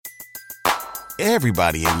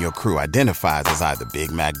Everybody in your crew identifies as either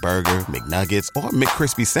Big Mac Burger, McNuggets, or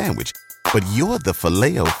McCrispy Sandwich. But you're the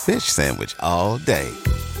Filet-O-Fish Sandwich all day.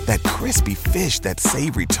 That crispy fish, that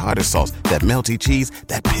savory tartar sauce, that melty cheese,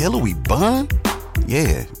 that pillowy bun.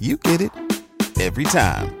 Yeah, you get it. Every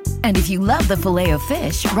time. And if you love the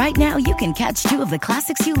Filet-O-Fish, right now you can catch two of the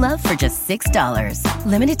classics you love for just $6.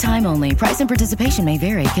 Limited time only. Price and participation may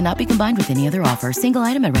vary. Cannot be combined with any other offer. Single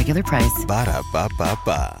item at regular price.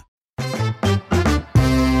 Ba-da-ba-ba-ba.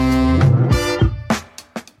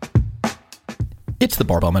 It's the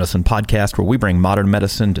Barbell Medicine Podcast, where we bring modern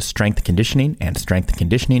medicine to strength and conditioning and strength and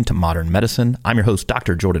conditioning to modern medicine. I'm your host,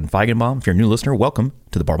 Dr. Jordan Feigenbaum. If you're a new listener, welcome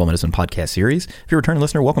to the Barbell Medicine Podcast series. If you're a returning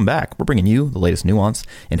listener, welcome back. We're bringing you the latest nuance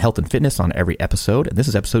in health and fitness on every episode. And this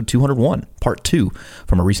is episode 201, part 2,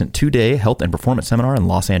 from a recent 2-day health and performance seminar in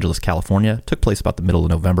Los Angeles, California. It took place about the middle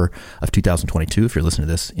of November of 2022. If you're listening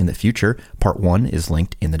to this in the future, part 1 is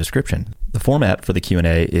linked in the description. The format for the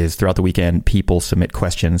Q&A is throughout the weekend, people submit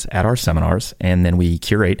questions at our seminars, and then we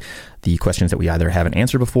curate the questions that we either haven't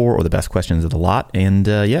answered before or the best questions of the lot. And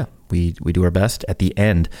we do our best at the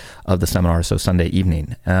end of the seminar, so Sunday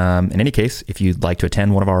evening. In any case, if you'd like to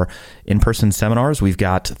attend one of our in-person seminars, we've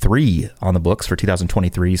got 3 on the books for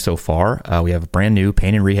 2023 so far. We have a brand new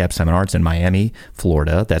pain and rehab seminar. It's in Miami,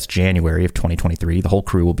 Florida. That's January of 2023. The whole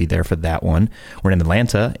crew will be there for that one. We're in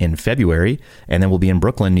Atlanta in February, and then we'll be in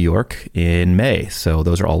Brooklyn, New York in May. So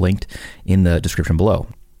those are all linked in the description below.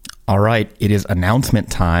 All right, it is announcement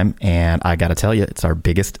time, and I got to tell you, it's our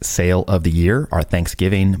biggest sale of the year. Our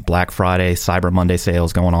Thanksgiving, Black Friday, Cyber Monday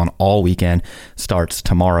sales going on all weekend. Starts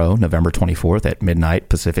tomorrow, November 24th at midnight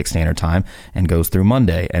Pacific Standard Time, and goes through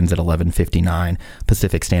Monday. Ends at 11:59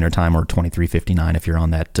 Pacific Standard Time, or 23:59 if you're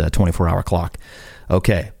on that 24-hour clock.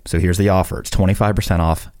 Okay, so here's the offer. It's 25%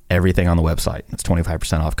 off everything on the website. It's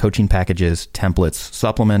 25% off coaching packages, templates,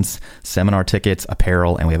 supplements, seminar tickets,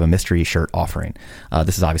 apparel, and we have a mystery shirt offering.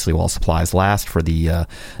 This is obviously while supplies last for the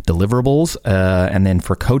deliverables. And then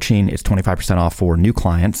for coaching, it's 25% off for new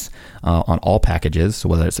clients on all packages. So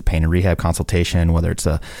whether it's a pain and rehab consultation, whether it's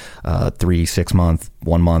a 3, 6 month,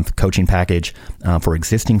 1 month coaching package. For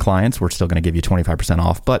existing clients, we're still going to give you 25%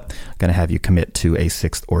 off, but going to have you commit to a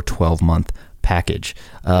 6 or 12 month package.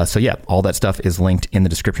 So yeah, all that stuff is linked in the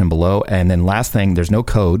description below. And then last thing, there's no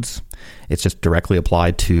codes. It's just directly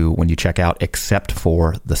applied to when you check out, except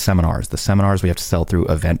for the seminars. The seminars we have to sell through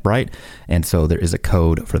Eventbrite. And so there is a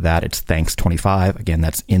code for that. It's Thanks25. Again,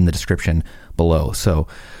 that's in the description below. So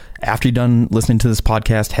after you're done listening to this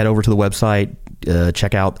podcast, head over to the website,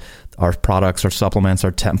 check out our products, our supplements,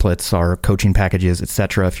 our templates, our coaching packages,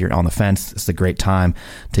 etc. If you're on the fence, it's a great time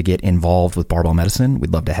to get involved with Barbell Medicine.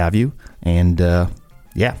 We'd love to have you. And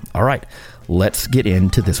yeah, all right, let's get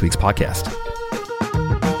into this week's podcast.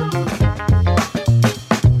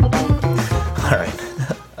 All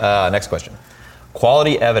right, next question.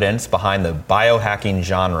 Quality evidence behind the biohacking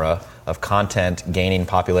genre of content gaining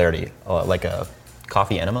popularity, like a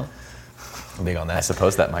coffee enema? I'm big on that. I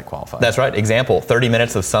suppose that might qualify. That's right. Example, 30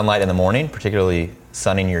 minutes of sunlight in the morning, particularly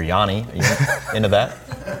sunning your yoni. Are you into that?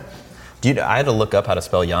 I had to look up how to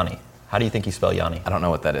spell yoni. How do you think you spell yoni? I don't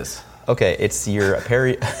know what that is. Okay, it's your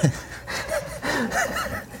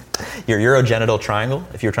your urogenital triangle,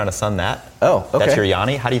 if you're trying to sun that. Oh, okay. That's your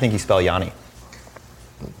yoni. How do you think you spell yoni?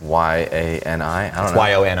 Y-A-N-I? I don't know. It's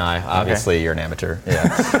Y-O-N-I. Obviously, okay. You're an amateur. Yeah.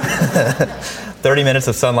 30 minutes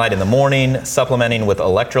of sunlight in the morning, supplementing with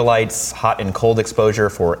electrolytes, hot and cold exposure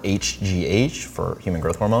for HGH, for human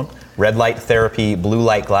growth hormone, red light therapy, blue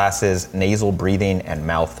light glasses, nasal breathing, and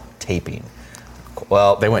mouth taping.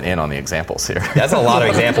 Well, they went in on the examples here. That's a lot of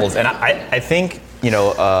examples. And I think,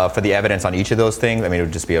 for the evidence on each of those things, it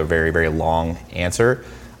would just be a very, very long answer.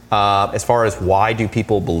 As far as why do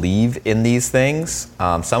people believe in these things,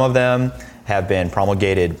 some of them have been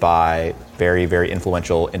promulgated by very, very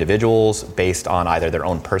influential individuals based on either their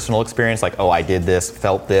own personal experience, like, oh, I did this,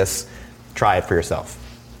 felt this, try it for yourself.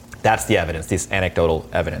 That's the evidence, this anecdotal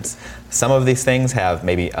evidence. Some of these things have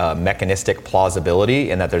maybe a mechanistic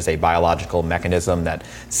plausibility in that there's a biological mechanism that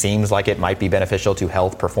seems like it might be beneficial to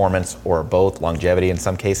health, performance, or both, longevity in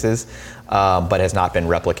some cases, but has not been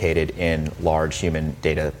replicated in large human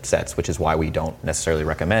data sets, which is why we don't necessarily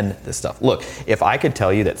recommend this stuff. Look, if I could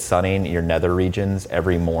tell you that sunning your nether regions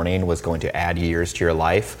every morning was going to add years to your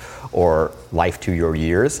life or life to your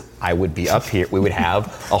years, I would be up here. We would have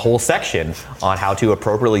a whole section on how to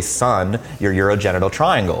appropriately sun your urogenital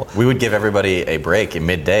triangle. We would give everybody a break in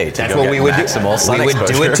midday to That's go what get we would maximal do. sun We would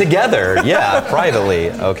exposure. do it together, yeah, privately,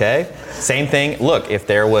 okay? Same thing. Look, if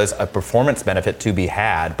there was a performance benefit to be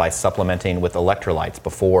had by supplementing with electrolytes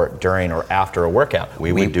before, during, or after a workout,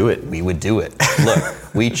 we would do it. We would do it.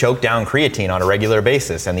 Look, we choke down creatine on a regular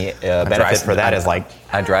basis, and the benefit for that is like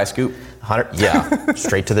a dry scoop. 100,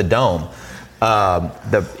 straight to the dome.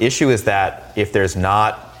 The issue is that if there's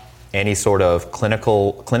not any sort of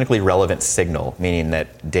clinically relevant signal, meaning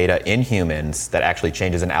that data in humans that actually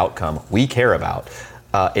changes an outcome we care about,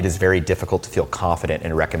 it is very difficult to feel confident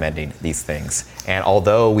in recommending these things. And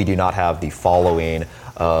although we do not have the following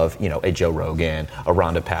of, a Joe Rogan, a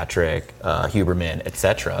Rhonda Patrick, Huberman,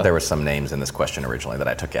 etc. There were some names in this question originally that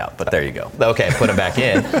I took out, but there you go. Okay, put them back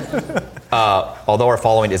in. Although our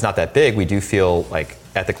following is not that big, we do feel like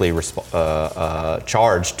ethically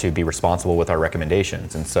charged to be responsible with our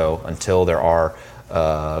recommendations. And so until there are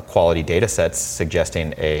quality data sets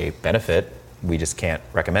suggesting a benefit, we just can't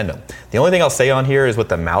recommend them. The only thing I'll say on here is with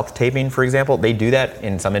the mouth taping, for example, they do that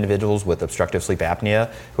in some individuals with obstructive sleep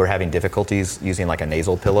apnea who are having difficulties using like a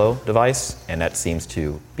nasal pillow device, and that seems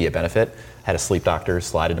to be a benefit. Had a sleep doctor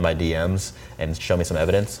slide into my DMs and show me some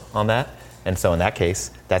evidence on that. And so in that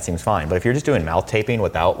case, that seems fine. But if you're just doing mouth taping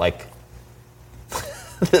without like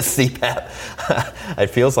the CPAP,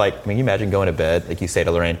 it feels like, can you imagine going to bed, like you say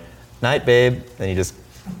to Lorraine, "Night, babe," and you just,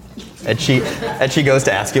 and she goes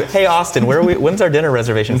to ask you, "Hey, Austin, when's our dinner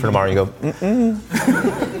reservation for tomorrow?" And you go,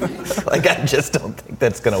 Like, I just don't think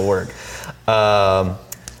that's gonna work. Last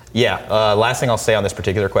thing I'll say on this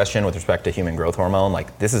particular question with respect to human growth hormone,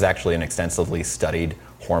 like this is actually an extensively studied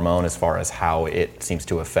hormone as far as how it seems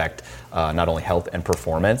to affect not only health and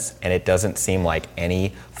performance, and it doesn't seem like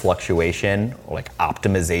any fluctuation or like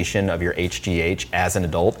optimization of your HGH as an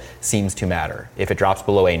adult seems to matter. If it drops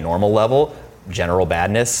below a normal level, general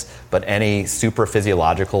badness, but any super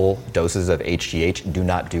physiological doses of HGH do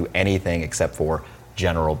not do anything except for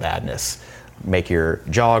general badness. Make your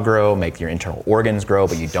jaw grow, make your internal organs grow,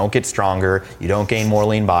 but you don't get stronger, you don't gain more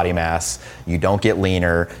lean body mass, you don't get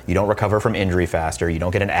leaner, you don't recover from injury faster, you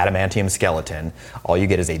don't get an adamantium skeleton. All you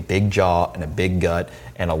get is a big jaw and a big gut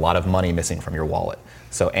and a lot of money missing from your wallet.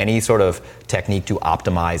 So any sort of technique to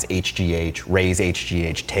optimize HGH, raise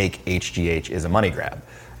HGH, take HGH is a money grab.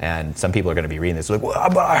 And some people are going to be reading this like,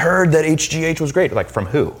 "Well, I heard that HGH was great." Like, from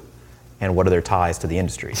who? And what are their ties to the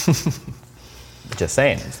industry? Just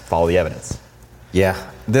saying, follow the evidence. Yeah,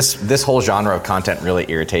 this whole genre of content really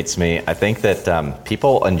irritates me. I think that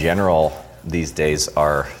people in general these days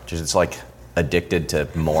are just like addicted to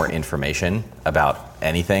more information about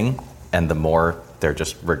anything, and the more they're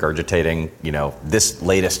just regurgitating, this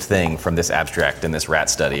latest thing from this abstract in this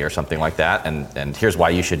rat study or something like that, and here's why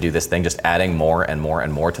you should do this thing, just adding more and more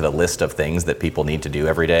and more to the list of things that people need to do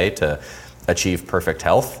every day to achieve perfect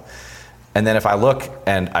health. And then if I look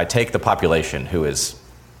and I take the population who is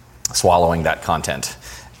swallowing that content,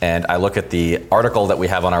 and I look at the article that we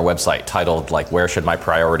have on our website titled like, "Where should my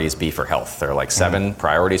priorities be for health?" There are like 7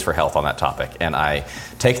 priorities for health on that topic. And I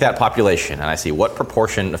take that population and I see what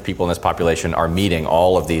proportion of people in this population are meeting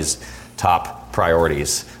all of these top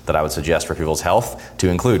priorities that I would suggest for people's health, to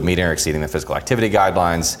include meeting or exceeding the physical activity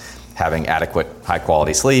guidelines, having adequate high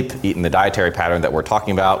quality sleep, eating the dietary pattern that we're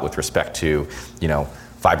talking about with respect to,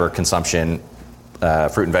 fiber consumption,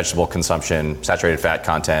 fruit and vegetable consumption, saturated fat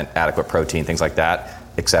content, adequate protein, things like that,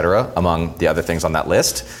 etc., among the other things on that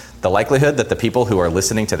list. The likelihood that the people who are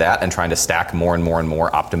listening to that and trying to stack more and more and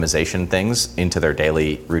more optimization things into their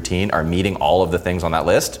daily routine are meeting all of the things on that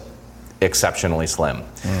list, exceptionally slim.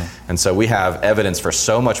 And so we have evidence for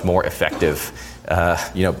so much more effective,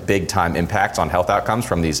 big time impacts on health outcomes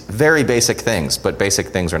from these very basic things, but basic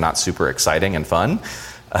things are not super exciting and fun.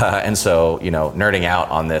 And so, nerding out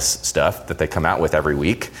on this stuff that they come out with every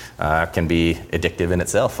week can be addictive in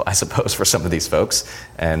itself, I suppose, for some of these folks.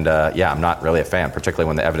 And I'm not really a fan, particularly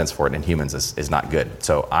when the evidence for it in humans is not good.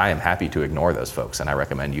 So I am happy to ignore those folks, and I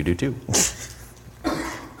recommend you do too.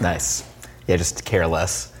 Nice. Yeah, just care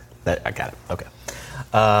less. I got it. Okay.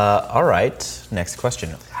 All right. Next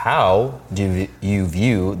question. How do you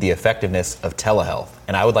view the effectiveness of telehealth?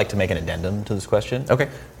 And I would like to make an addendum to this question. Okay.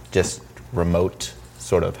 Just remote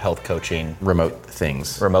sort of health coaching. Remote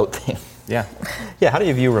things. Yeah. Yeah, how do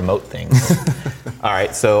you view remote things? All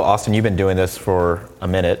right, so Austin, you've been doing this for a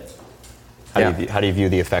minute. How do you view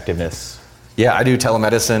the effectiveness? Yeah, I do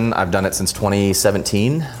telemedicine. I've done it since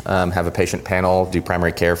 2017. Have a patient panel, do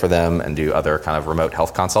primary care for them, and do other kind of remote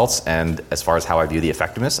health consults. And as far as how I view the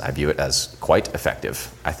effectiveness, I view it as quite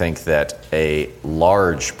effective. I think that a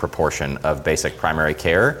large proportion of basic primary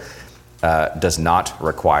care does not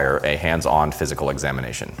require a hands-on physical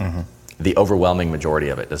examination. Mm-hmm. The overwhelming majority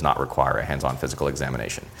of it does not require a hands-on physical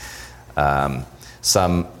examination.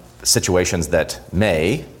 Some situations that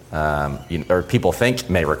may or people think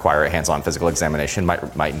may require a hands-on physical examination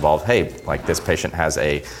might involve, hey, like this patient has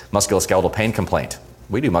a musculoskeletal pain complaint.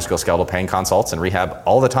 We do musculoskeletal pain consults and rehab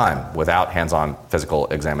all the time without hands-on physical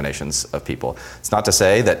examinations of people. It's not to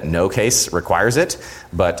say that no case requires it,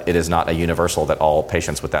 but it is not a universal that all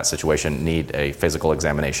patients with that situation need a physical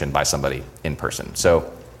examination by somebody in person.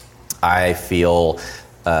 So I feel,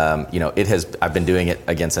 I've been doing it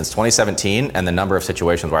again since 2017, and the number of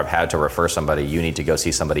situations where I've had to refer somebody, you need to go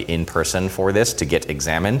see somebody in person for this to get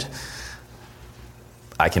examined,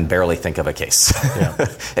 I can barely think of a case. Yeah.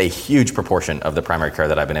 A huge proportion of the primary care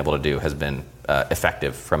that I've been able to do has been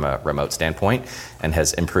effective from a remote standpoint and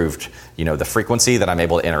has improved, the frequency that I'm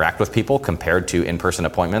able to interact with people compared to in-person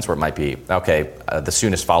appointments where it might be, the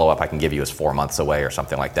soonest follow-up I can give you is 4 months away or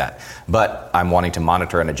something like that. But I'm wanting to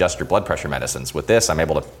monitor and adjust your blood pressure medicines. With this, I'm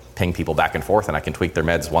able to ping people back and forth and I can tweak their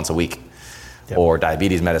meds once a week. Yep. Or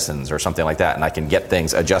diabetes medicines or something like that, and I can get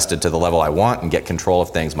things adjusted to the level I want and get control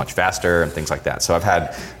of things much faster and things like that. So I've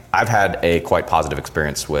had a quite positive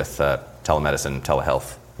experience with telemedicine,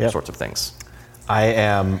 telehealth, sorts of things. I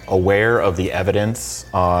am aware of the evidence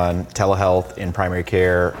on telehealth in primary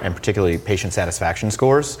care and particularly patient satisfaction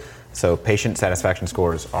scores. So patient satisfaction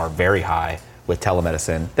scores are very high with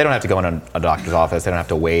telemedicine. They don't have to go in a doctor's office. They don't have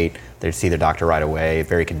to wait. They see their doctor right away.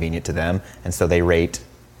 Very convenient to them, and so they rate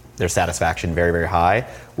their satisfaction very, very high,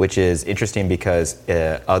 which is interesting because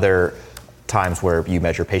other times where you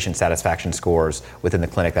measure patient satisfaction scores within the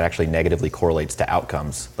clinic, that actually negatively correlates to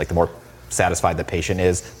outcomes. Like the more satisfied the patient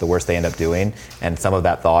is, the worse they end up doing. And some of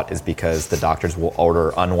that thought is because the doctors will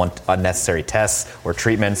order unnecessary tests or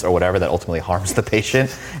treatments or whatever that ultimately harms the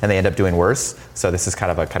patient, and they end up doing worse. So this is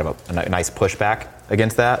kind of a nice pushback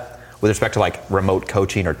against that. With respect to like remote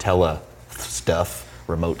coaching or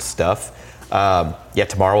remote stuff.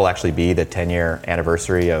 Tomorrow will actually be the 10-year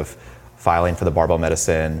anniversary of filing for the Barbell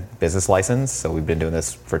Medicine business license. So we've been doing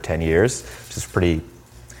this for 10 years, which is pretty,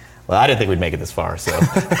 well, I didn't think we'd make it this far, so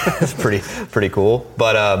it's pretty cool.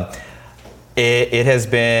 But it has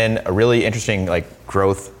been a really interesting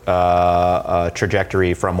growth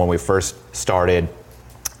trajectory from when we first started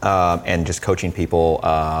and just coaching people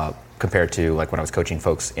compared to when I was coaching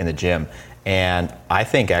folks in the gym. And I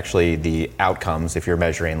think actually the outcomes, if you're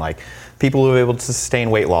measuring people who are able to sustain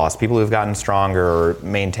weight loss, people who have gotten stronger or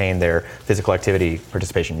maintain their physical activity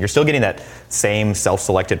participation, you're still getting that same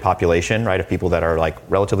self-selected population, right, of people that are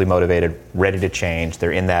relatively motivated, ready to change.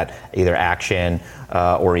 They're in that either action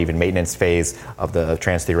or even maintenance phase of the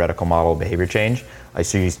trans-theoretical model of behavior change.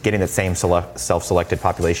 So you're getting that same self-selected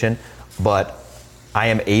population. But I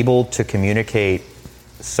am able to communicate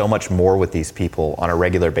so much more with these people on a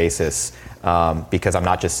regular basis because I'm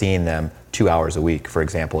not just seeing them 2 hours a week, for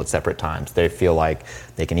example, at separate times. They feel like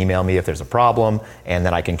they can email me if there's a problem, and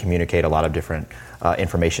then I can communicate a lot of different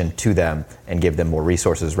information to them and give them more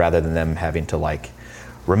resources rather than them having to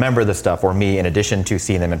remember the stuff, or me, in addition to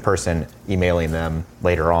seeing them in person, emailing them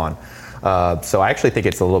later on. So I actually think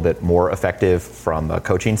it's a little bit more effective from a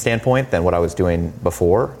coaching standpoint than what I was doing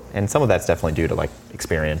before. And some of that's definitely due to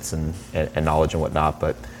experience and knowledge and whatnot.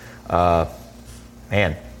 But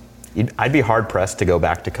man, I'd be hard pressed to go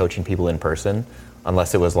back to coaching people in person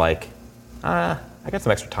unless it was I got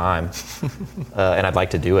some extra time and I'd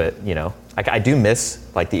like to do it. I do miss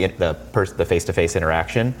the face-to-face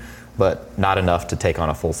interaction, but not enough to take on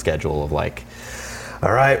a full schedule of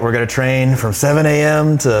all right, we're going to train from 7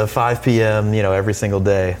 a.m. to 5 p.m., every single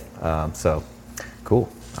day. So, cool.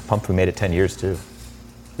 I'm pumped we made it 10 years, too.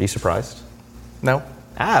 Are you surprised? No.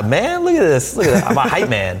 Man, look at this. Look at that. I'm a hype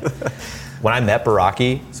man. When I met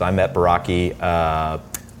Baraki, that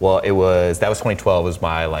was 2012 was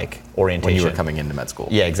my orientation. When you were coming into med school.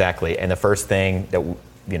 Yeah, exactly. And the first thing that,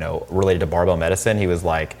 related to barbell medicine, he was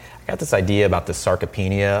I got this idea about the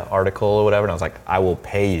sarcopenia article or whatever, and I was like, I will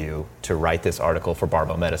pay you to write this article for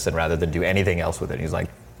barbell medicine rather than do anything else with it. And he's like,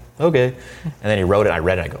 okay. And then he wrote it, I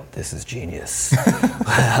read it, I go, this is genius.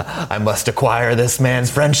 I must acquire this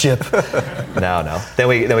man's friendship. No. Then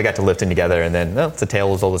we got to lifting together, and then it's a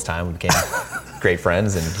tale as old as time. We became great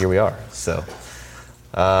friends, and here we are. So,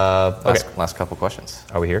 okay. Last couple questions.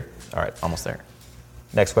 Are we here? All right. Almost there.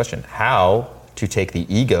 Next question. How to take the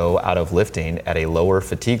ego out of lifting at a lower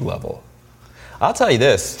fatigue level? I'll tell you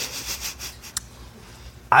this.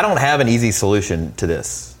 I don't have an easy solution to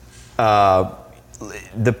this.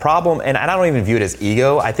 the problem, and I don't even view it as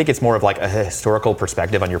ego, I think it's more of like a historical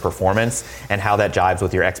perspective on your performance and how that jives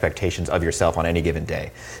with your expectations of yourself on any given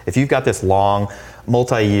day. If you've got this long,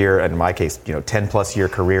 multi-year, in my case, 10 plus year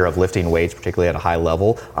career of lifting weights, particularly at a high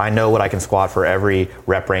level, I know what I can squat for every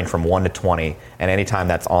rep range from 1 to 20, and anytime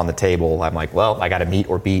that's on the table, I'm like, well, I got to meet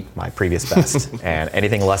or beat my previous best, and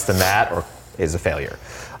anything less than that is a failure.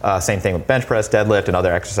 Same thing with bench press, deadlift, and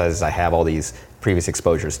other exercises I have all these previous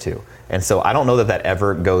exposures to. And so I don't know that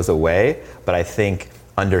ever goes away, but I think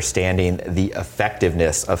understanding the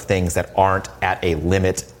effectiveness of things that aren't at a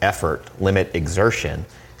limit effort, limit exertion,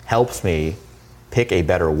 helps me pick a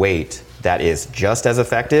better weight that is just as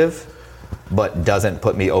effective, but doesn't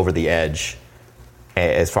put me over the edge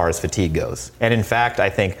as far as fatigue goes. And in fact, I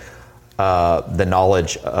think the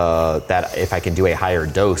knowledge that if I can do a higher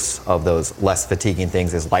dose of those less fatiguing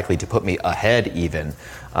things is likely to put me ahead even,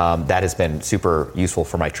 that has been super useful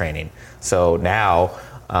for my training. So now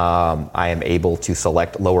I am able to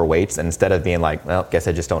select lower weights, and instead of being like, well, guess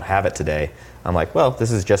I just don't have it today, I'm like, well,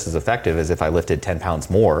 this is just as effective as if I lifted 10 pounds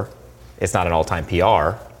more. It's not an all-time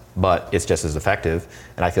PR, but it's just as effective,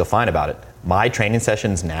 and I feel fine about it. My training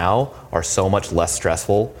sessions now are so much less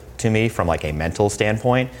stressful to me from like a mental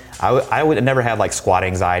standpoint. I would never have like squat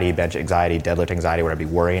anxiety, bench anxiety, deadlift anxiety where I'd be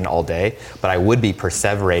worrying all day, but I would be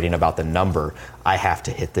perseverating about the number. I have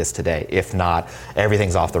to hit this today. If not,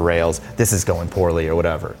 everything's off the rails. This is going poorly or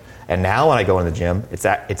whatever. And now when I go in the gym, it's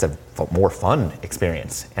a more fun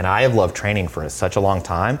experience. And I have loved training for such a long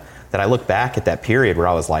time that I look back at that period where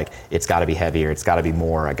I was like, it's got to be heavier, it's got to be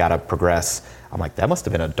more, I got to progress. I'm like, that must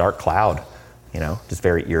have been a dark cloud, just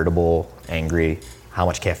very irritable, angry. How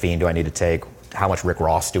much caffeine do I need to take? How much Rick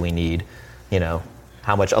Ross do we need?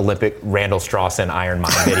 How much Olympic Randall Strawson Iron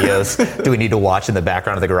Mind videos do we need to watch in the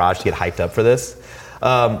background of the garage to get hyped up for this?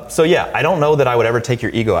 So yeah, I don't know that I would ever take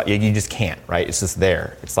your ego out. You just can't, right? It's just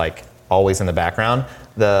there. It's like always in the background.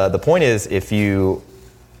 The point is, if you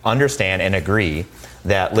understand and agree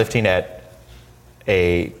that lifting at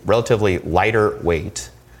a relatively lighter weight,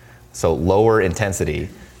 so lower intensity,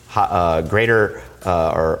 greater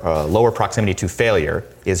or lower proximity to failure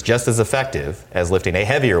is just as effective as lifting a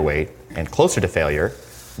heavier weight and closer to failure,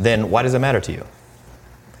 then why does it matter to you?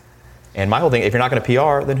 And my whole thing, if you're not going to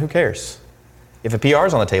PR, then who cares? If a PR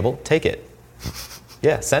is on the table, take it.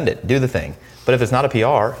 Yeah, send it, do the thing. But if it's not a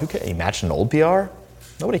PR, who cares? You matched an old PR?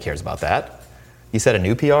 Nobody cares about that. You set a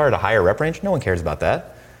new PR at a higher rep range? No one cares about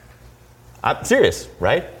that. I'm serious,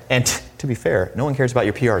 right? And to be fair, no one cares about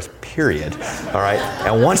your PRs, period. All right?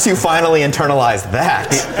 And once you finally internalize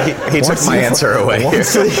that, he took my answer away.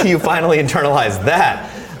 Once you finally internalize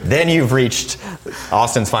that, then you've reached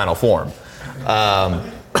Austin's final form.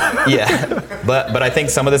 Yeah, but I think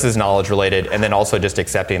some of this is knowledge related, and then also just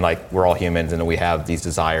accepting like we're all humans and we have these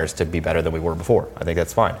desires to be better than we were before. I think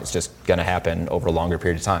that's fine. It's just going to happen over a longer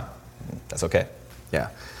period of time. That's okay. Yeah,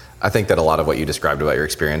 I think that a lot of what you described about your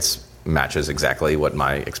experience matches exactly what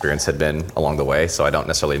my experience had been along the way, so I don't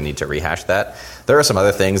necessarily need to rehash that. There are some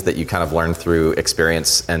other things that you kind of learn through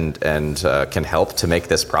experience and can help to make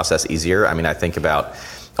this process easier. I mean, I think about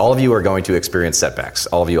all of you are going to experience setbacks.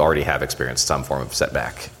 All of you already have experienced some form of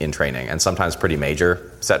setback in training, and sometimes pretty major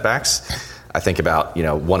setbacks. I think about,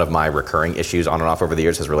 one of my recurring issues on and off over the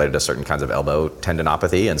years has related to certain kinds of elbow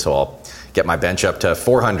tendinopathy, and so I'll get my bench up to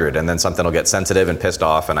 400, and then something will get sensitive and pissed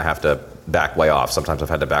off, and I have to back way off. Sometimes I've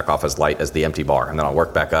had to back off as light as the empty bar, and then I'll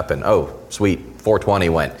work back up, and oh, sweet, 420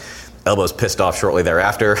 went. Elbow's pissed off shortly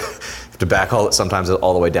thereafter. Have to back sometimes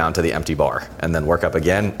all the way down to the empty bar, and then work up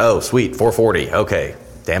again. Oh, sweet, 440, okay.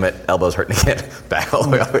 Damn it, elbow's hurting again, back all the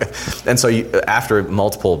way up. And so after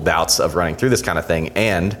multiple bouts of running through this kind of thing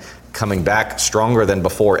and coming back stronger than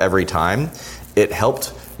before every time, it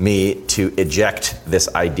helped me to eject this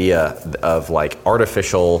idea of like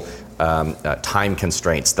artificial time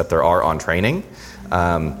constraints that there are on training.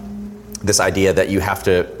 This idea that you have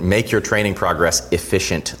to make your training progress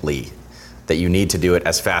efficiently, that you need to do it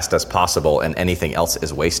as fast as possible and anything else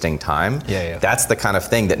is wasting time. Yeah. That's the kind of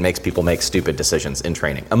thing that makes people make stupid decisions in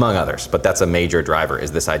training, among others. But that's a major driver,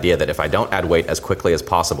 is this idea that if I don't add weight as quickly as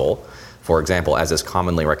possible, for example, as is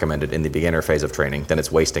commonly recommended in the beginner phase of training, then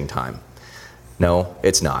it's wasting time. No,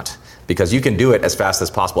 it's not. Because you can do it as fast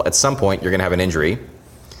as possible. At some point, you're going to have an injury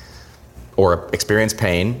or experience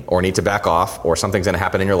pain or need to back off, or something's going to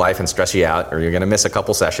happen in your life and stress you out, or you're going to miss a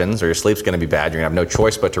couple sessions, or your sleep's going to be bad. You're going to have no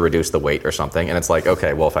choice but to reduce the weight or something. And it's like,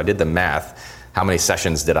 okay, well, if I did the math, how many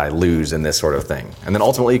sessions did I lose in this sort of thing? And then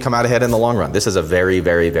ultimately you come out ahead in the long run. This is a very,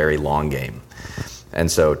 very, very long game. And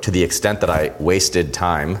so to the extent that I wasted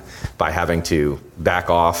time by having to back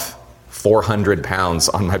off 400 pounds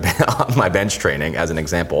on my bench training, as an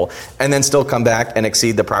example, and then still come back and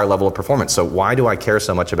exceed the prior level of performance. So why do I care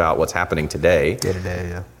so much about what's happening today? Day to day,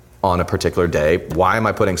 yeah. On a particular day? Why am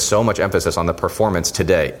I putting so much emphasis on the performance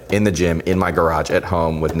today, in the gym, in my garage, at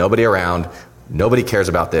home, with nobody around? Nobody cares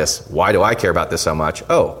about this. Why do I care about this so much?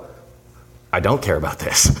 Oh, I don't care about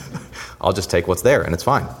this. I'll just take what's there and it's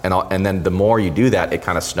fine. And then the more you do that, it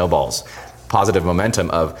kind of snowballs. Positive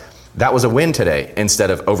momentum of, that was a win today,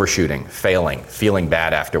 instead of overshooting, failing, feeling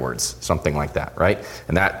bad afterwards, something like that, right?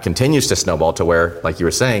 And that continues to snowball to where, like you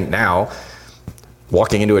were saying, now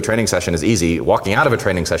walking into a training session is easy, walking out of a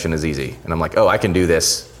training session is easy. And I'm like, oh, I can do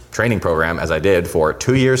this training program as I did for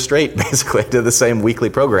 2 years straight, basically. I did the same weekly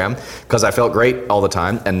program because I felt great all the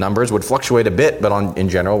time, and numbers would fluctuate a bit, but in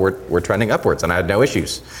general, we're trending upwards, and I had no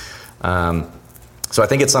issues. So I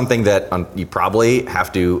think it's something that you probably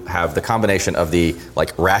have to have the combination of the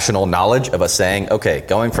rational knowledge of us saying, okay,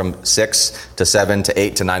 going from 6 to 7 to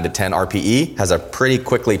 8 to 9 to 10 RPE has a pretty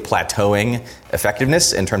quickly plateauing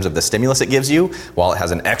effectiveness in terms of the stimulus it gives you, while it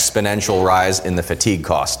has an exponential rise in the fatigue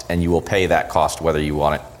cost, and you will pay that cost whether you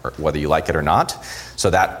want it or whether you like it or not. So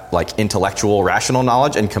that intellectual, rational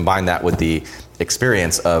knowledge, and combine that with the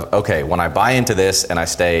experience of, okay, when I buy into this and I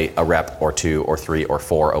stay a rep or 2 or 3 or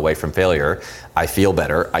 4 away from failure, I feel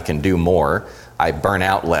better, I can do more, I burn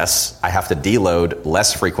out less, I have to deload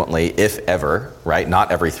less frequently, if ever, right?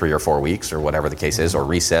 Not every 3 or 4 weeks or whatever the case is, or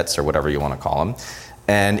resets or whatever you want to call them.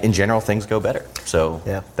 And in general, things go better. So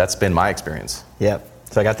That's been my experience. Yeah.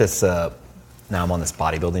 So I got this, now I'm on this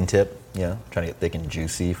bodybuilding tip, trying to get thick and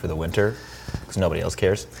juicy for the winter because nobody else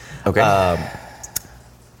cares. Okay.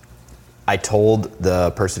 I told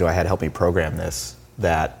the person who I had help me program this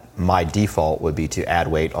that my default would be to add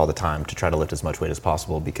weight all the time to try to lift as much weight as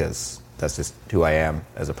possible because that's just who I am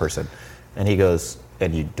as a person. And he goes,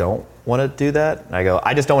 and you don't want to do that? And I go,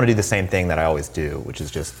 I just don't want to do the same thing that I always do, which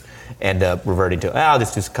is just end up reverting to,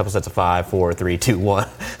 let's do a couple sets of 5, 4, 3, 2, 1.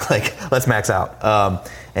 Let's max out.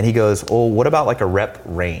 And he goes, well, what about a rep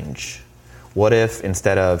range? What if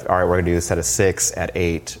instead of, all right, we're going to do a set of 6 at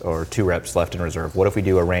 8 or 2 reps left in reserve, what if we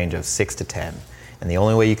do a range of 6 to 10? And the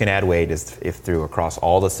only way you can add weight is if through across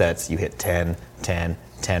all the sets you hit 10, 10,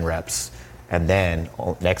 10 reps. And then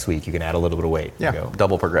next week you can add a little bit of weight. Yeah,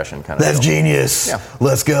 double progression kind of That's deal. Genius. Yeah.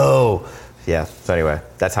 Let's go. Yeah, so anyway,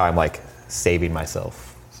 that's how I'm saving myself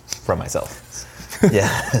from myself.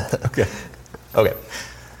 Yeah. Okay.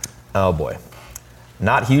 Oh boy.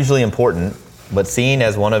 Not hugely important, but seeing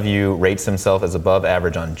as one of you rates himself as above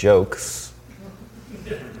average on jokes,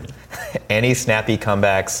 any snappy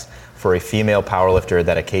comebacks for a female powerlifter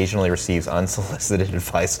that occasionally receives unsolicited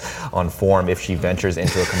advice on form if she ventures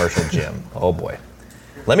into a commercial gym? Oh boy.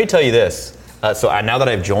 Let me tell you this. Now that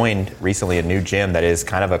I've joined recently a new gym that is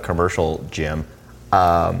kind of a commercial gym,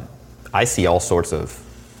 I see all sorts of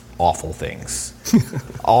awful things.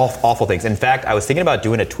 Awful things. In fact, I was thinking about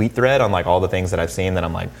doing a tweet thread on all the things that I've seen that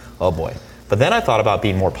I'm like, oh boy. But then I thought about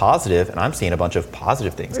being more positive, and I'm seeing a bunch of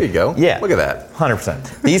positive things. There you go. Yeah. Look at that.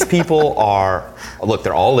 100%. These people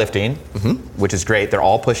they're all lifting, which is great. They're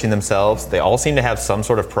all pushing themselves. They all seem to have some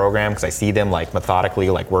sort of program because I see them methodically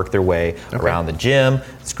work their way around the gym.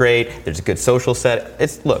 It's great. There's a good social set.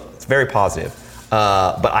 It's very positive.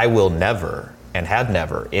 But I will never and have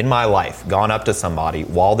never in my life gone up to somebody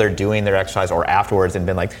while they're doing their exercise or afterwards and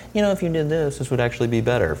been like, if you did this would actually be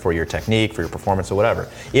better for your technique, for your performance, or whatever.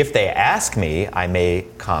 If they ask me, I may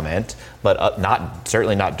comment, but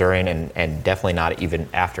certainly not during and definitely not even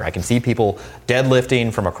after. I can see people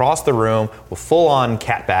deadlifting from across the room with full-on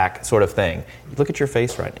cat back sort of thing. Look at your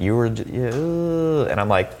face right now. And I'm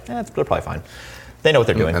like, they're probably fine. They know what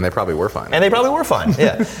they're doing. And they probably were fine.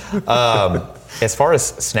 Yeah. As far as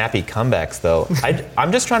snappy comebacks, though,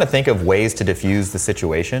 I'm just trying to think of ways to diffuse the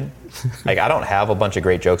situation. I don't have a bunch of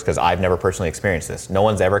great jokes because I've never personally experienced this. No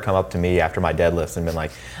one's ever come up to me after my deadlifts and been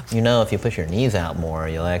like, if you push your knees out more,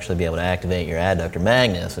 you'll actually be able to activate your adductor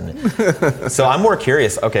magnus. And so I'm more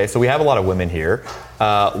curious. Okay, so we have a lot of women here.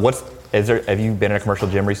 Have you been in a commercial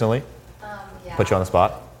gym recently? Yeah. Put you on the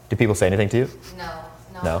spot? Do people say anything to you? No.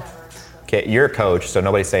 No? Okay, you're a coach, so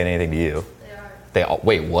nobody's saying anything to you. They are.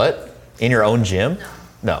 Wait, what? In your own gym?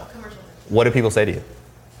 No. Commercial gym. What do people say to you?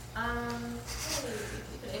 Hey,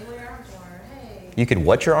 you could angle your arms more. Hey. You could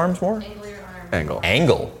what your arms more? Angle your arms.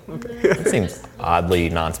 Angle? Okay. That seems oddly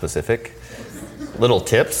non-specific. Little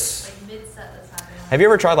tips? Mid-set that's happening. Have you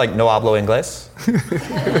ever tried no hablo inglés?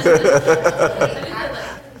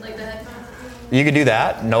 Like the headphones? You could do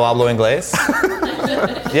that. No hablo inglés?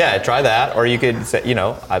 Yeah, try that. Or you could say,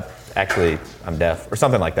 I'm deaf, or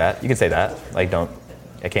something like that. You could say that.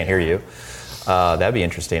 I can't hear you. That'd be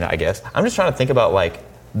interesting, I guess. I'm just trying to think about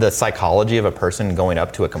the psychology of a person going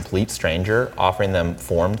up to a complete stranger, offering them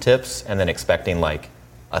form tips, and then expecting like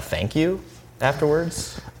a thank you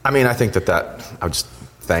afterwards? I mean, I think that I would just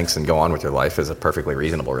thanks and go on with your life is a perfectly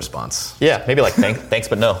reasonable response. Yeah, maybe like thanks,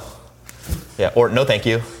 but no. Yeah, or no thank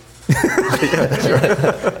you. Yeah, sure.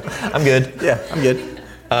 I'm good. Yeah, I'm good.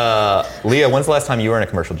 Leah, when's the last time you were in a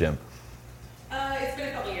commercial gym? It's been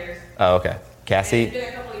a couple years. Oh, okay. Cassie? It's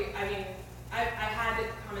been a couple years. I mean, I've had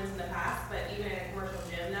comments in the past, but even in a commercial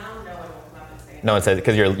gym now, no one will come up and say No one said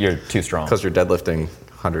because you're too strong. Because you're deadlifting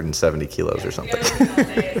 170 kilos or something. The only thing they'll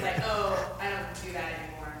say is like, oh, I don't do that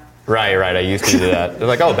anymore. Right. I used to do that. They're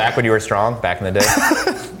like, oh, back when you were strong, back in the day.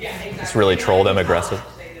 Yeah, exactly. Just really troll them aggressive.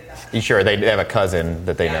 They did that. You sure they have a cousin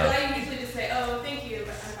that they Yeah, know? but I usually just say, oh, thank you,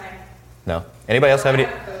 but I'm fine. No. Anybody else have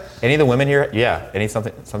any of the women here? Yeah.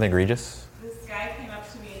 Something egregious? This guy came up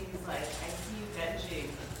to me and he's like, I see you benching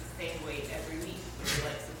the same weight every week. Would you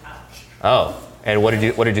like some help? Oh. And what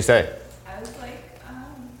did you say? I was like,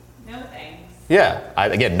 no thanks. Yeah.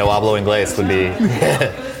 Again, no hablo inglés would be. It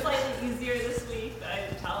was slightly easier this week, but I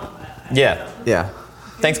didn't tell him that. I Yeah. don't know. Yeah.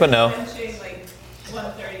 Thanks, but no. Benching like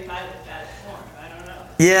 135 with that form. I don't know.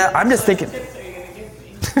 Yeah, I'm just thinking. What tips are you gonna give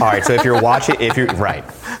me? All right. So if you're watching, right.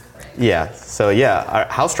 Yeah. So yeah,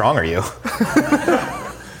 how strong are you?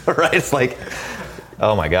 Right. It's like,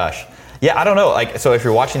 oh my gosh. Yeah, I don't know. Like, so if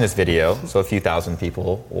you're watching this video, so a few thousand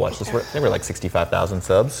people watch this. They were like 65,000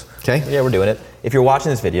 subs. Okay. Yeah, we're doing it. If you're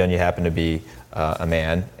watching this video and you happen to be a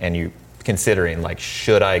man and you considering like,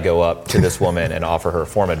 should I go up to this woman and offer her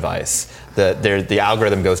form advice? The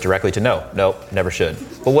algorithm goes directly to no. Nope, never should.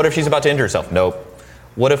 But what if she's about to injure herself? Nope.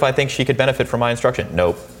 What if I think she could benefit from my instruction?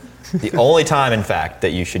 Nope. The only time, in fact,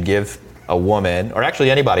 that you should give a woman, or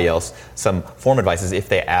actually anybody else, some form advice is if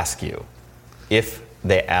they ask you. If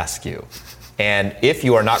they ask you. And if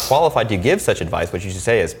you are not qualified to give such advice, what you should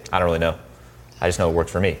say is, I don't really know. I just know it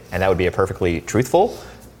works for me. And that would be a perfectly truthful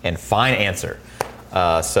and fine answer.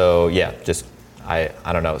 So yeah, just, I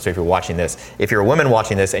don't know. So if you're watching this, if you're a woman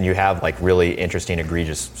watching this and you have like really interesting,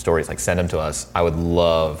 egregious stories, like send them to us. I would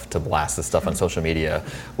love to blast this stuff on social media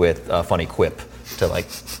with a funny quip to like,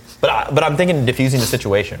 but I'm thinking diffusing the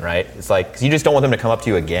situation, right? It's like, 'cause you just don't want them to come up to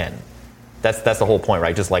you again. That's the whole point,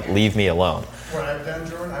 right? Just like leave me alone. When I've done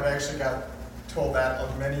Jordan, I've actually got told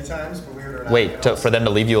that many times, believe it or not. Wait, for them to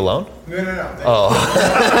leave you alone? No. Oh.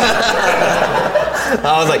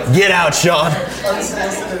 I was like, get out, Sean.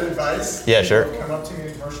 Unsolicited advice. Yeah, sure. People come up to me in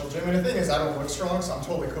a commercial gym, and the thing is, I don't look strong, so I'm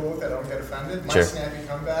totally cool with it. I don't get offended. My Sure. snappy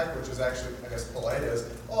comeback, which is actually, I guess, polite, is,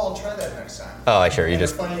 oh, I'll try that next time. Oh, sure. You And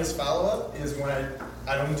just, the funniest follow-up is when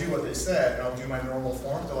I don't do what they said, and I'll do my normal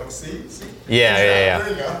form. They're like, see? Yeah. There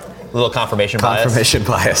you go. little confirmation bias. Confirmation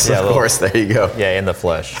bias, Yeah, a of little- course. There you go. Yeah, in the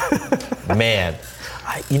flesh. Man,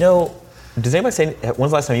 does anybody say,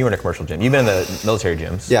 when's the last time you were in a commercial gym? You've been in the military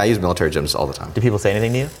gyms. Yeah, I use military gyms all the time. Do people say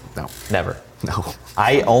anything to you? No. Never. No.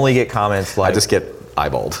 I only get comments like, I just get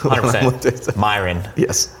eyeballed. 100%. Myron.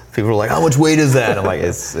 Yes. People are like, how much weight is that? I'm like,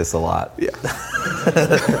 it's a lot. Yeah.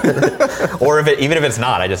 Or even if it's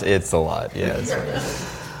not, it's a lot. Yeah.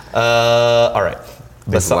 All right.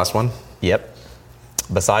 This is the last one? Yep.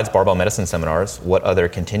 Besides barbell medicine seminars, what other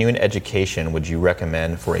continuing education would you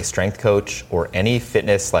recommend for a strength coach or any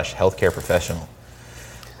fitness/healthcare professional?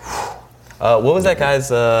 What was that guy's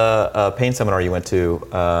pain seminar you went to?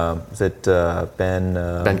 Was it Ben?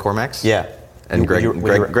 Ben Cormax? Yeah. And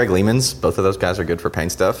Greg Lehman's. Both of those guys are good for pain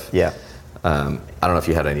stuff. Yeah. I don't know if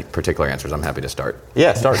you had any particular answers. I'm happy to start.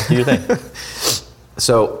 Yeah, start. Do your thing.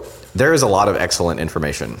 So there is a lot of excellent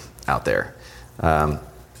information out there.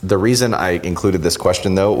 The reason I included this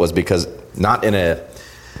question, though, was because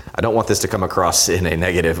I don't want this to come across in a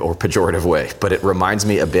negative or pejorative way, but it reminds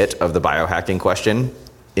me a bit of the biohacking question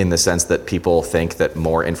in the sense that people think that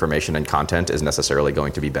more information and content is necessarily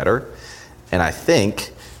going to be better. And I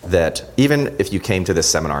think that even if you came to this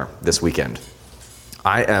seminar this weekend,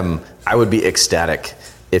 I would be ecstatic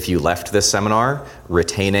if you left this seminar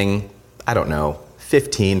retaining, I don't know,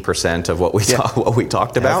 15% of what we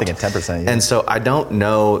talked about. I was thinking 10%. Yeah. And so I don't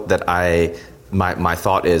know that my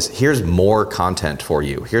thought is, here's more content for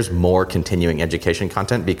you. Here's more continuing education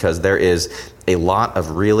content, because there is a lot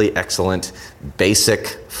of really excellent, basic,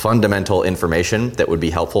 fundamental information that would be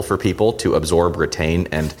helpful for people to absorb, retain,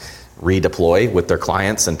 and redeploy with their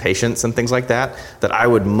clients and patients and things like that I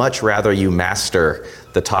would much rather you master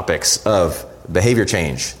the topics of behavior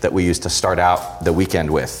change that we used to start out the weekend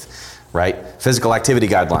with, right? Physical activity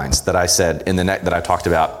guidelines that I said that I talked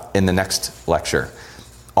about in the next lecture.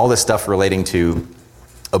 All this stuff relating to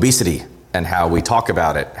obesity and how we talk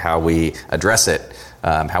about it, how we address it,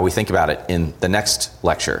 how we think about it in the next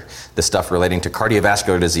lecture. The stuff relating to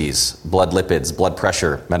cardiovascular disease, blood lipids, blood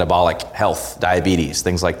pressure, metabolic health, diabetes,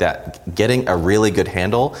 things like that. Getting a really good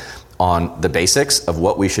handle on the basics of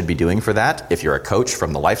what we should be doing for that. If you're a coach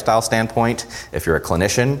from the lifestyle standpoint, if you're a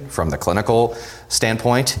clinician from the clinical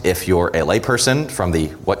standpoint, if you're a layperson from the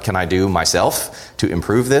what can I do myself to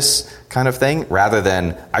improve this kind of thing, rather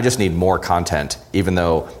than I just need more content, even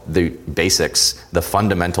though the basics, the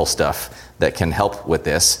fundamental stuff that can help with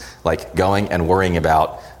this, like going and worrying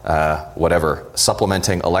about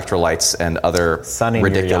supplementing electrolytes and other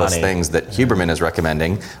ridiculous things that Huberman is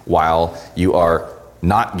recommending while you are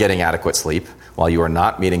not getting adequate sleep, while you are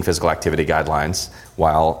not meeting physical activity guidelines,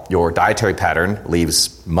 while your dietary pattern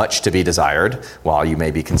leaves much to be desired, while you may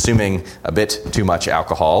be consuming a bit too much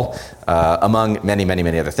alcohol, among many, many,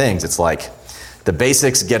 many other things. It's like the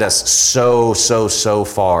basics get us so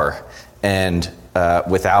far, and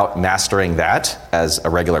without mastering that as a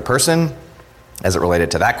regular person, as it related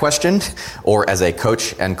to that question, or as a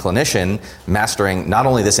coach and clinician, mastering not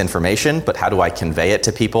only this information, but how do I convey it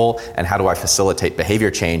to people, and how do I facilitate behavior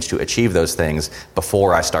change to achieve those things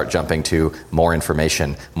before I start jumping to more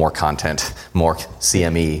information, more content, more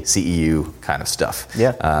CME, CEU kind of stuff.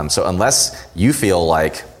 Yeah. So unless you feel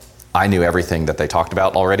like I knew everything that they talked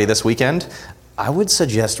about already this weekend, I would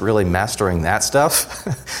suggest really mastering that stuff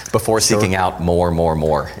before seeking out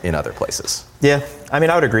more in other places. Yeah, I mean,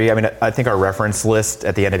 I would agree. I mean, I think our reference list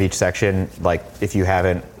at the end of each section, like if you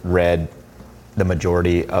haven't read the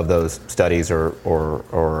majority of those studies or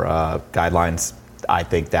guidelines, I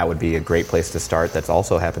think that would be a great place to start. That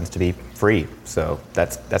also happens to be free, so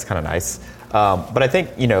that's kind of nice. But I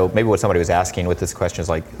think, maybe what somebody was asking with this question is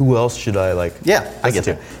like, who else should I I get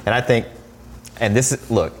to? And I think, and this is,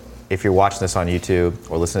 look, if you're watching this on YouTube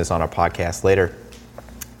or listening to this on our podcast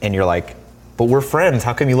and you're like, but we're friends,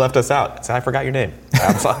 how come you left us out? I forgot your name.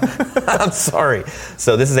 I'm sorry.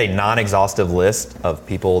 So this is a non-exhaustive list of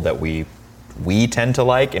people that we tend to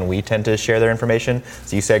like and we tend to share their information.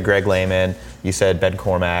 So you said Greg Lehman, you said Ben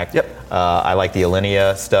Cormack. Yep. I like the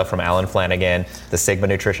Alinea stuff from Alan Flanagan, the Sigma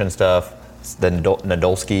Nutrition stuff, the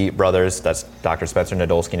Nadolsky brothers, that's Dr. Spencer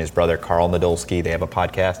Nadolsky and his brother Carl Nadolsky. They have a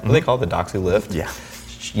podcast. What do they call it? The Docs Who Lift? Yeah.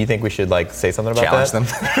 You think we should say something about Challenge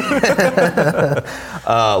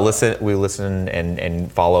that? We listen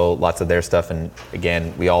and follow lots of their stuff, and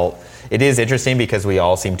again, it is interesting because we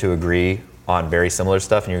all seem to agree on very similar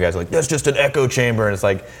stuff, and you guys are like, that's just an echo chamber, and it's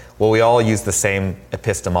like, well, we all use the same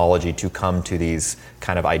epistemology to come to these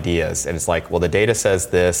kind of ideas, and it's like, well, the data says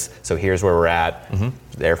this, so here's where we're at,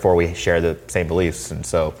 therefore we share the same beliefs, and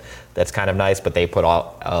so that's kind of nice, but a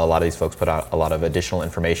lot of these folks put out a lot of additional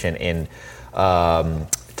information in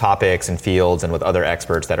topics and fields and with other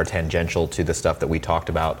experts that are tangential to the stuff that we talked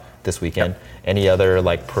about this weekend. Yep. Any other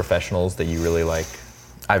professionals that you really like?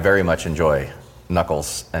 I very much enjoy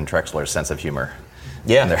Knuckles and Trexler's sense of humor.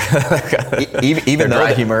 Yeah. Even their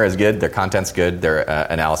dry humor is good, their content's good, their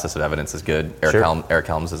analysis of evidence is good. Eric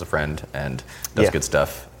Helms is a friend and does good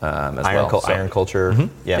stuff as well. Iron Culture,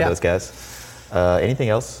 those guys. Anything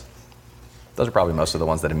else? Those are probably most of the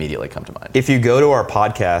ones that immediately come to mind. If you go to our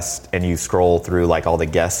podcast and you scroll through all the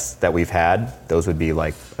guests that we've had, those would be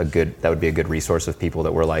a good resource of people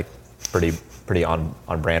that were pretty on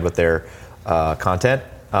brand with their content.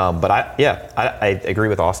 But I agree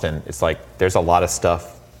with Austin. It's there's a lot of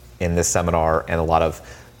stuff in this seminar and a lot of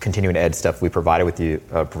continuing ed stuff we provided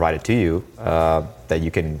to you that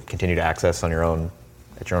you can continue to access on your own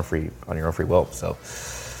free will. So,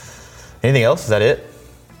 anything else? Is that it?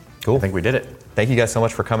 Cool. I think we did it. Thank you guys so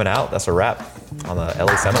much for coming out. That's a wrap on the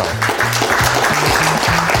LA seminar.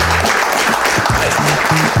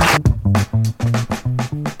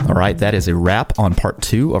 All right, that is a wrap on part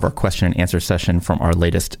 2 of our question and answer session from our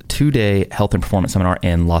latest 2-day health and performance seminar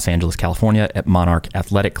in Los Angeles, California at Monarch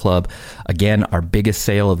Athletic Club. Again, our biggest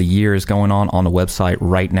sale of the year is going on the website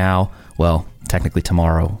right now. Well, technically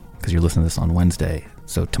tomorrow, because you're listening to this on Wednesday.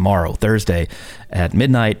 So tomorrow, Thursday at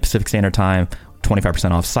midnight Pacific Standard Time, 25%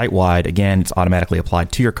 off site-wide. Again, it's automatically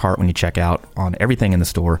applied to your cart when you check out on everything in the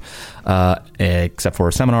store, except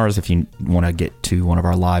for seminars. If you want to get to one of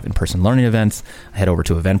our live in-person learning events, head over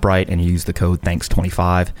to Eventbrite and use the code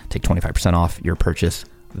THANKS25. Take 25% off your purchase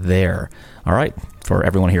there. All right. For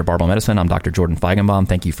everyone here at Barbell Medicine, I'm Dr. Jordan Feigenbaum.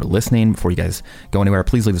 Thank you for listening. Before you guys go anywhere,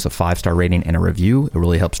 please leave us a 5-star rating and a review. It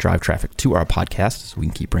really helps drive traffic to our podcast so we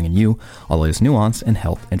can keep bringing you all the latest nuance in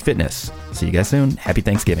health and fitness. See you guys soon. Happy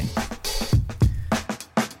Thanksgiving.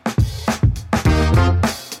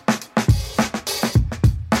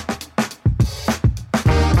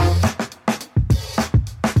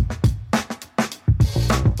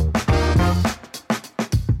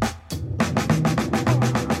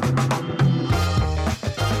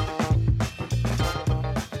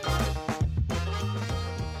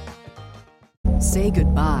 say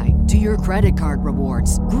goodbye to your credit card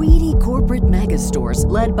rewards. Greedy corporate mega stores,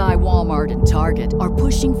 led by Walmart and Target, are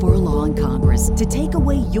pushing for a law in Congress to take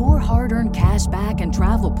away your hard-earned cash back and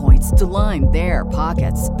travel points to line their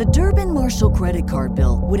pockets. The Durbin-Marshall credit card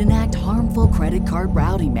bill would enact harmful credit card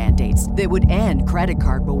routing mandates that would end credit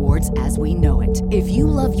card rewards as we know it. If you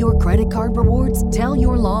love your credit card rewards, tell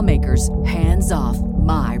your lawmakers, hands off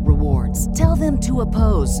my rewards. Tell them to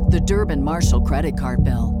oppose the Durbin-Marshall credit card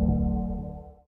bill.